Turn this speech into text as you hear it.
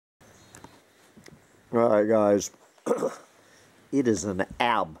Alright guys, it is an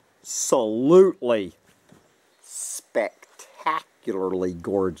absolutely spectacularly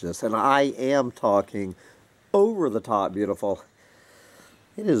gorgeous, and I am talking over the top beautiful.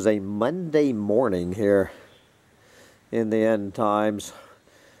 It is a Monday morning here in the end times.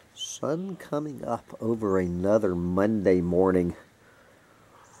 Sun coming up over another Monday morning.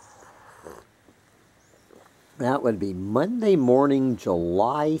 That would be Monday morning,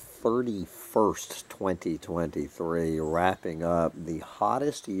 July 31st, 2023, wrapping up the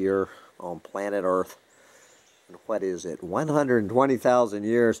hottest year on planet Earth. And what is it, 120,000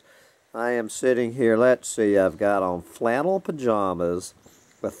 years. I am sitting here, let's see, I've got on flannel pajamas,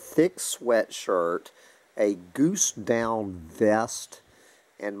 a thick sweatshirt, a goose down vest,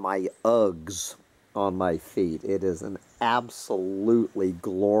 and my Uggs on my feet. It is an absolutely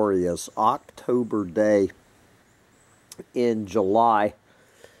glorious October day in July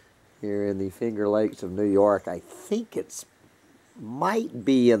here in the Finger Lakes of New York. I think it's might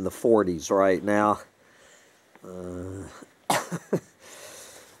be in the 40s right now.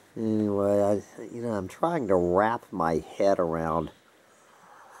 Anyway, I'm trying to wrap my head around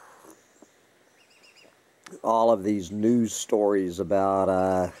all of these news stories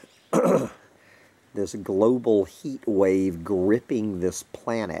about this global heat wave gripping this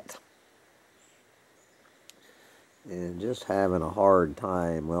planet. And just having a hard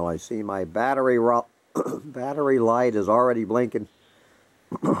time. Well, I see my battery light is already blinking.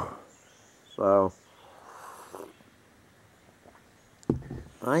 So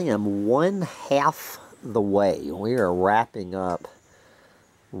I am one half the way. We are wrapping up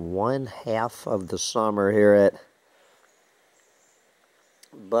one half of the summer here at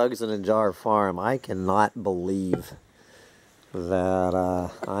Bugs in a Jar Farm. I cannot believe that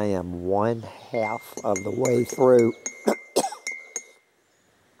I am one half of the way through.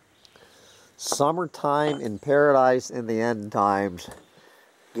 Summertime in paradise in the end times.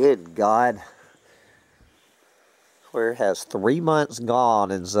 Good God. Where has 3 months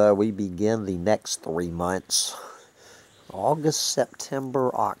gone, and so we begin the next 3 months. August,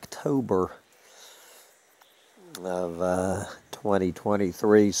 September, October of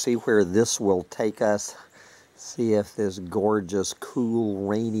 2023. See where this will take us. See if this gorgeous, cool,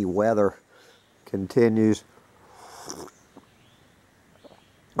 rainy weather continues.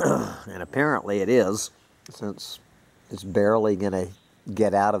 And apparently it is, since it's barely going to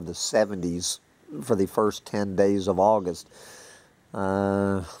get out of the 70s for the first 10 days of August.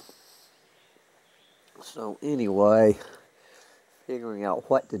 So anyway, figuring out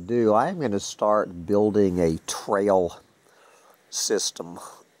what to do. I'm going to start building a trail system.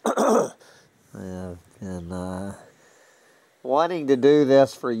 And wanting to do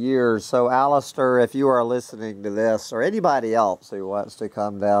this for years. So Alistair, if you are listening to this, or anybody else who wants to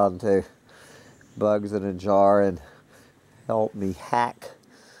come down to Bugs in a Jar and help me hack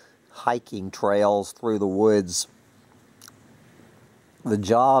hiking trails through the woods, the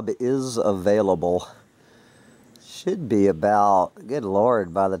job is available. Should be about, good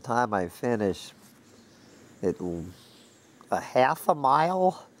Lord, by the time I finish it, a half a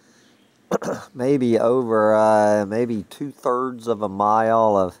mile, maybe over, maybe 2/3 of a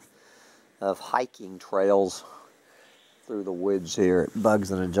mile of hiking trails through the woods here at Bugs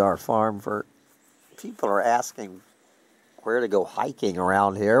in a Jar Farm. For people are asking where to go hiking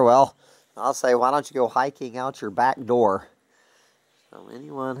around here. Well, I'll say, why don't you go hiking out your back door? So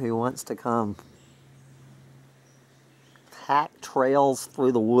anyone who wants to come hack trails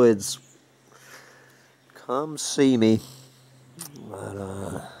through the woods, come see me. But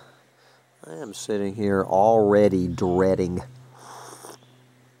I am sitting here already dreading.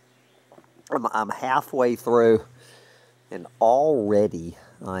 I'm halfway through, and already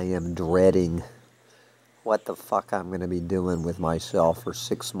I am dreading what the fuck I'm going to be doing with myself for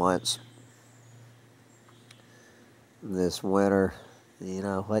 6 months this winter. You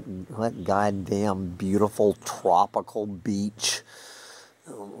know, what goddamn beautiful tropical beach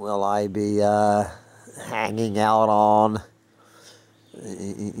will I be hanging out on?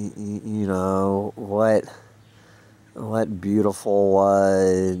 You know, what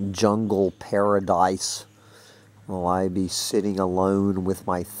beautiful jungle paradise will I be sitting alone with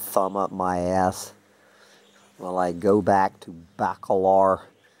my thumb up my ass? Will I go back to Bacalar,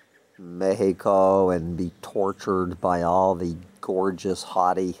 Mexico, and be tortured by all the gorgeous,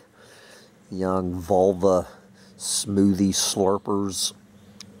 hottie, young vulva smoothie slurpers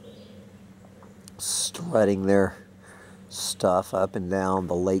strutting their stuff up and down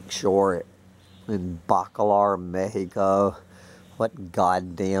the lake shore in Bacalar, Mexico? What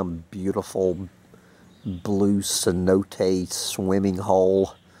goddamn beautiful blue cenote swimming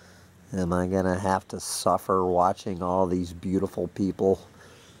hole Am I going to have to suffer watching all these beautiful people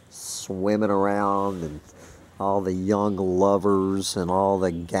swimming around and all the young lovers and all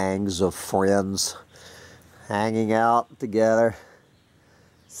the gangs of friends hanging out together?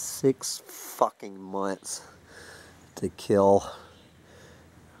 6 fucking months to kill.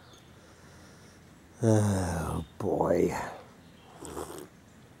 Oh boy.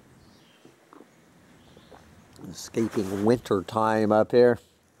 Escaping winter time up here.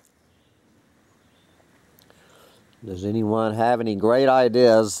 Does anyone have any great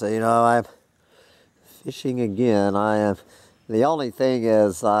ideas? You know, I'm fishing again. I am. The only thing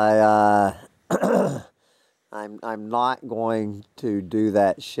is, I'm not going to do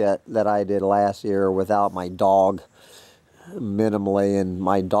that shit that I did last year without my dog, minimally, and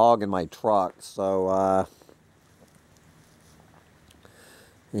my dog in my truck. So,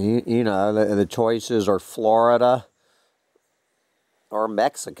 you know, the choices are Florida or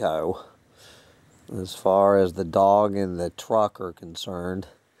Mexico. As far as the dog and the truck are concerned,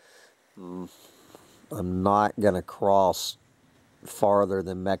 I'm not going to cross farther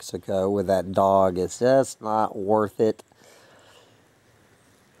than Mexico with that dog. It's just not worth it.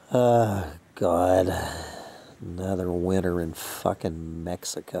 Oh, God. Another winter in fucking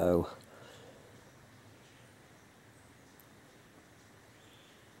Mexico.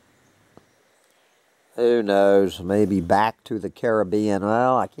 Who knows? Maybe back to the Caribbean.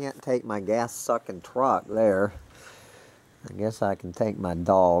 Well, I can't take my gas-sucking truck there. I guess I can take my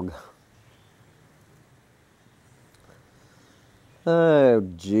dog. Oh,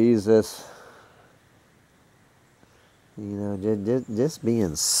 Jesus. You know, just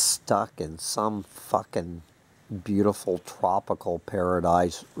being stuck in some fucking beautiful tropical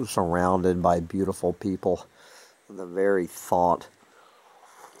paradise surrounded by beautiful people. The very thought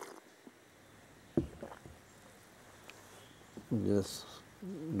just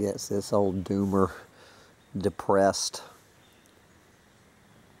gets this old doomer depressed.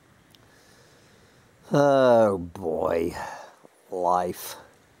 Oh boy, life.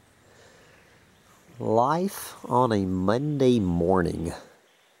 Life on a Monday morning.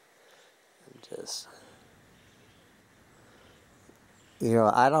 Just, you know,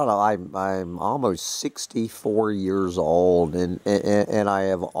 I don't know. I'm almost 64 years old, and I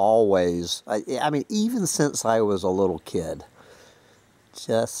have always, I mean, even since I was a little kid,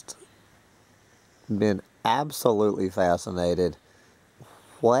 just been absolutely fascinated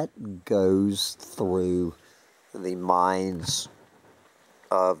what goes through the minds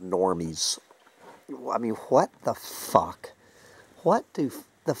of normies. I mean, what the fuck? What the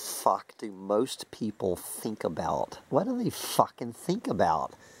fuck do most people think about? What do they fucking think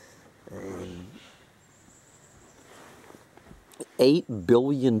about? 8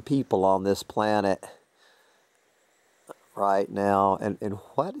 billion people on this planet right now, and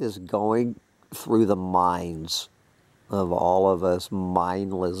what is going through the minds of all of us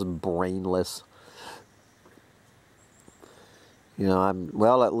mindless, brainless? You know,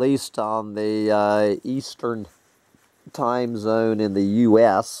 well, at least on the Eastern time zone in the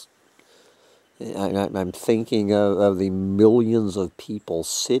U.S., I'm thinking of the millions of people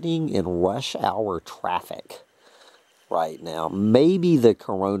sitting in rush hour traffic right now. Maybe the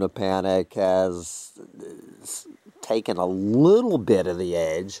corona panic has taken a little bit of the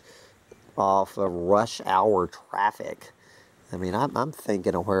edge off of rush hour traffic. I mean, I'm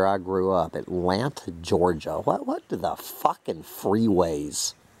thinking of where I grew up, Atlanta, Georgia. What do the fucking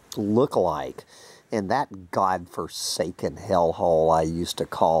freeways look like in that godforsaken hellhole I used to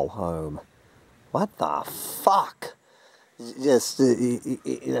call home? What the fuck? Just, you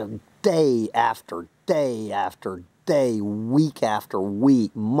know, day after day after day, week after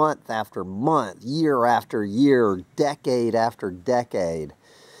week, month after month, year after year, decade after decade,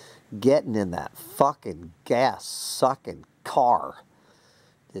 getting in that fucking gas-sucking car.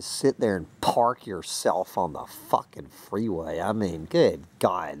 Just sit there and park yourself on the fucking freeway. I mean, good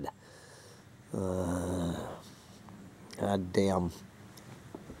God. Goddamn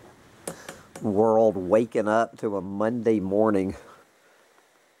world waking up to a Monday morning.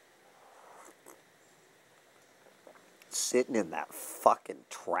 Sitting in that fucking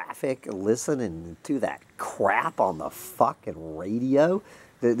traffic, listening to that crap on the fucking radio.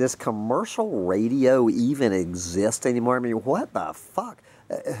 Does commercial radio even exist anymore? I mean, what the fuck?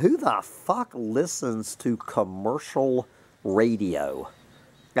 Who the fuck listens to commercial radio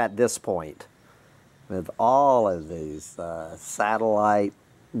at this point? With all of these satellite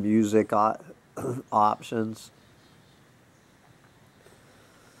music options.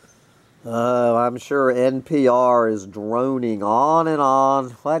 I'm sure NPR is droning on and on.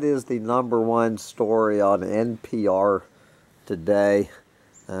 What is the #1 story on NPR today?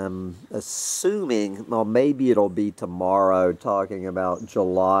 Assuming, well, maybe it'll be tomorrow, talking about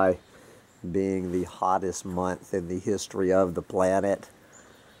July being the hottest month in the history of the planet.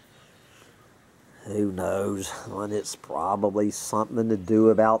 Who knows? And it's probably something to do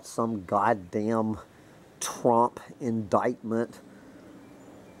about some goddamn Trump indictment.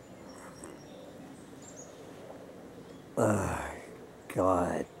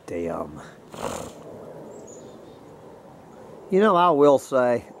 God damn. You know, I will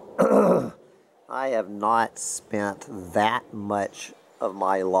say, I have not spent that much of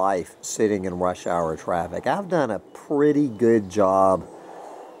my life sitting in rush hour traffic. I've done a pretty good job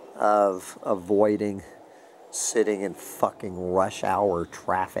of avoiding sitting in fucking rush hour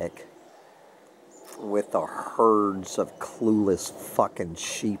traffic with the herds of clueless fucking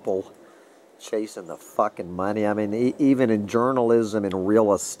sheeple chasing the fucking money. I mean, even in journalism and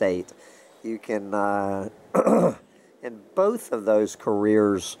real estate, you can, in both of those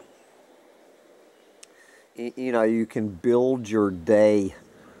careers, you know, you can build your day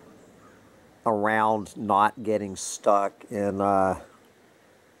around not getting stuck in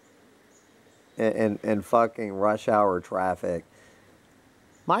fucking rush hour traffic.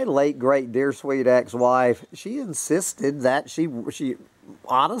 My late, great, dear, sweet ex-wife, she insisted that she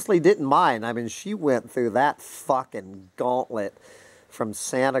honestly didn't mind. I mean, she went through that fucking gauntlet from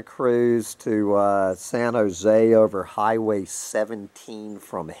Santa Cruz to San Jose over Highway 17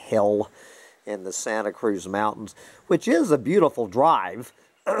 from hell in the Santa Cruz Mountains, which is a beautiful drive.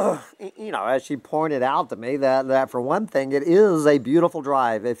 You know, as she pointed out to me, that for one thing, it is a beautiful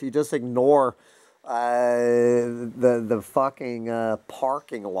drive. If you just ignore the fucking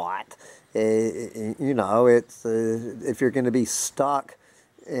parking lot, you know, it's if you're going to be stuck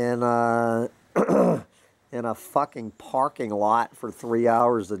in in a fucking parking lot for 3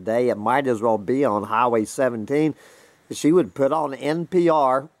 hours a day, it might as well be on Highway 17. She would put on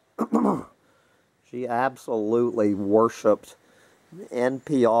NPR. She absolutely worshipped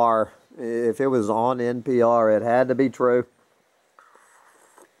NPR. If it was on NPR, it had to be true.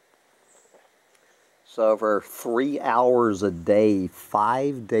 So for 3 hours a day,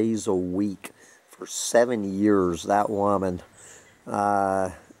 5 days a week, for 7 years, that woman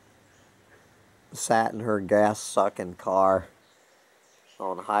sat in her gas-sucking car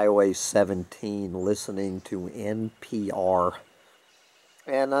on Highway 17 listening to NPR.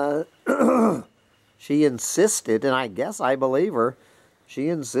 And she insisted, and I guess I believe her, she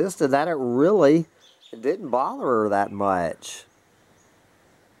insisted that it didn't bother her that much.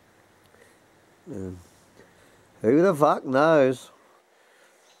 Who the fuck knows?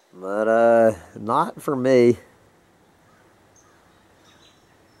 But not for me.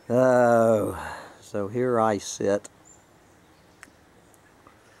 Oh, so here I sit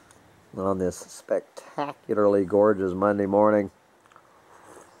on this spectacularly gorgeous Monday morning,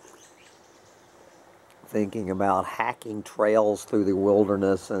 thinking about hacking trails through the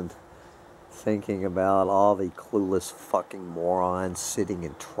wilderness and thinking about all the clueless fucking morons sitting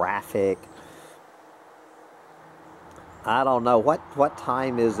in traffic. I don't know, what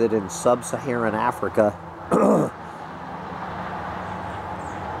time is it in sub-Saharan Africa?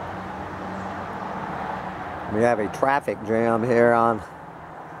 We have a traffic jam here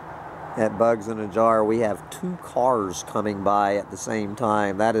at Bugs in a Jar. We have 2 cars coming by at the same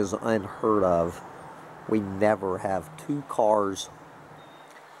time. That is unheard of. We never have 2 cars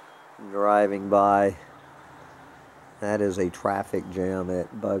driving by. That is a traffic jam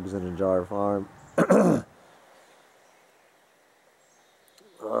at Bugs in a Jar Farm.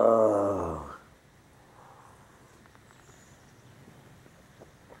 Oh.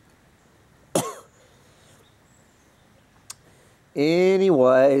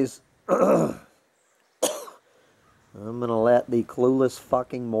 Anyways, I'm gonna let the clueless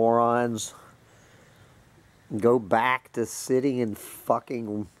fucking morons go back to sitting in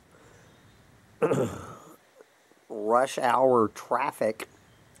fucking rush hour traffic,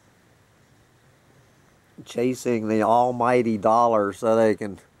 chasing the almighty dollar so they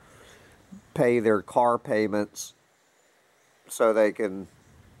can pay their car payments, so they can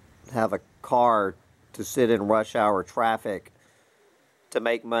have a car to sit in rush hour traffic to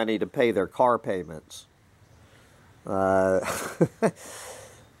make money to pay their car payments. Oh,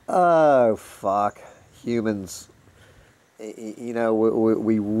 fuck. Humans, you know,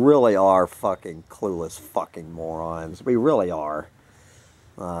 we really are fucking clueless fucking morons. We really are.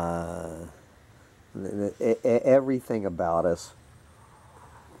 Everything about us.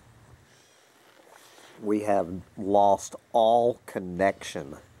 We have lost all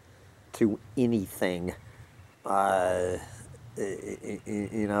connection to anything.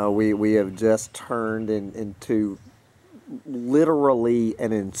 You know, we have just turned into literally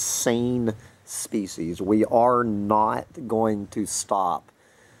an insane species. We are not going to stop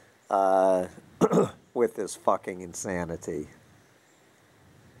with this fucking insanity.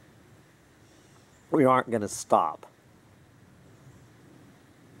 We aren't going to stop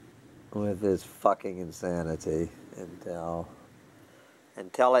with this fucking insanity until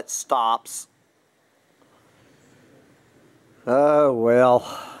it stops. Oh,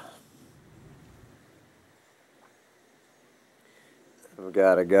 well. I've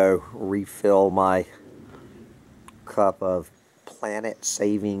got to go refill my cup of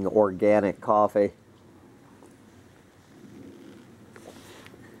planet-saving organic coffee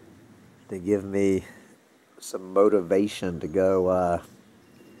to give me some motivation to go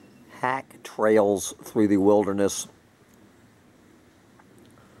hack trails through the wilderness.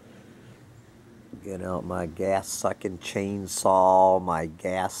 Get out my gas-sucking chainsaw, my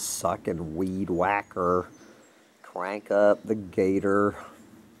gas-sucking weed whacker, crank up the gator.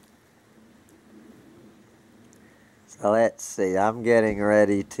 So let's see, I'm getting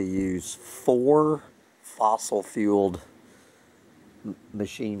ready to use 4 fossil-fueled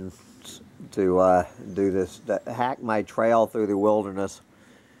machines to do this, to hack my trail through the wilderness.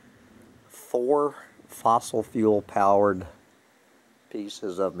 4 fossil fuel powered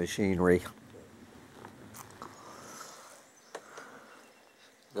pieces of machinery.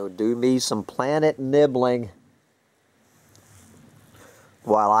 Go do me some planet nibbling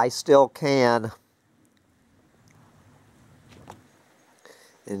while I still can.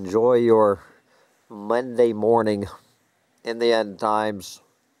 Enjoy your Monday morning in the end times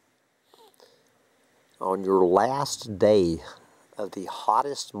on your last day of the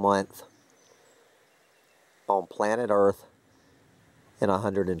hottest month on planet Earth in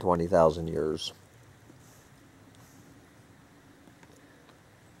 120,000 years.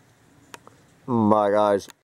 Bye, guys.